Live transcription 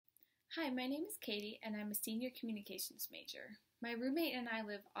Hi, my name is Katie, and I'm a senior communications major. My roommate and I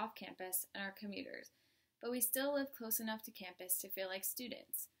live off campus and are commuters, but we still live close enough to campus to feel like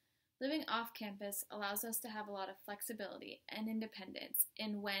students. Living off campus allows us to have a lot of flexibility and independence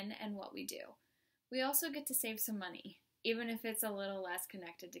in when and what we do. We also get to save some money, even if it's a little less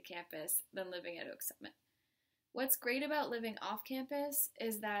connected to campus than living at Oak Summit. What's great about living off campus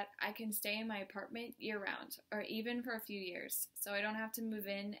is that I can stay in my apartment year round, or even for a few years, so I don't have to move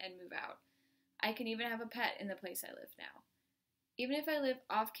in and move out. I can even have a pet in the place I live now. Even if I live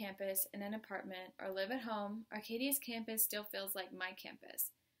off campus in an apartment or live at home, Arcadia's campus still feels like my campus,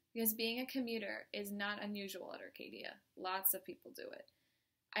 because being a commuter is not unusual at Arcadia. Lots of people do it.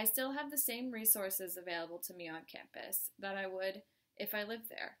 I still have the same resources available to me on campus that I would if I lived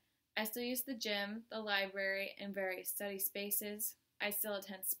there. I still use the gym, the library, and various study spaces. I still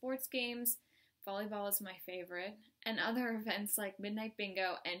attend sports games, volleyball is my favorite, and other events like Midnight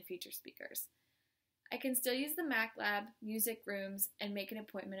Bingo and feature speakers. I can still use the Mac Lab, music rooms, and make an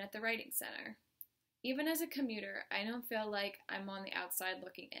appointment at the Writing Center. Even as a commuter, I don't feel like I'm on the outside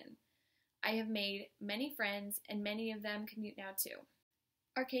looking in. I have made many friends, and many of them commute now too.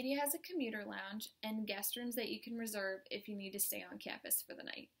 Arcadia has a commuter lounge and guest rooms that you can reserve if you need to stay on campus for the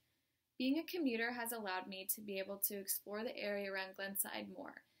night. Being a commuter has allowed me to be able to explore the area around Glenside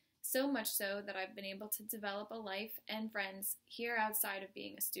more, so much so that I've been able to develop a life and friends here outside of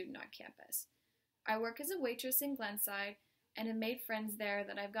being a student on campus. I work as a waitress in Glenside and have made friends there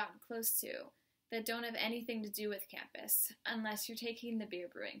that I've gotten close to that don't have anything to do with campus, unless you're taking the beer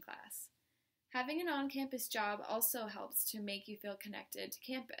brewing class. Having an on-campus job also helps to make you feel connected to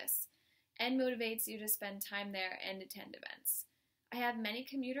campus and motivates you to spend time there and attend events. I have many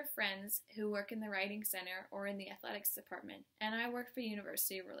commuter friends who work in the Writing Center or in the athletics department, and I work for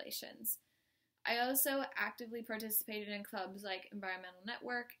University Relations. I also actively participated in clubs like Environmental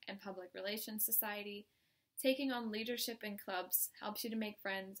Network and Public Relations Society. Taking on leadership in clubs helps you to make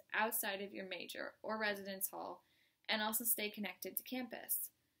friends outside of your major or residence hall and also stay connected to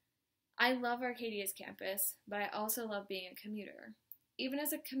campus. I love Arcadia's campus, but I also love being a commuter. Even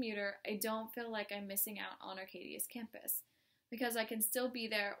as a commuter, I don't feel like I'm missing out on Arcadia's campus, because I can still be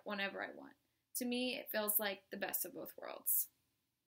there whenever I want. To me, it feels like the best of both worlds.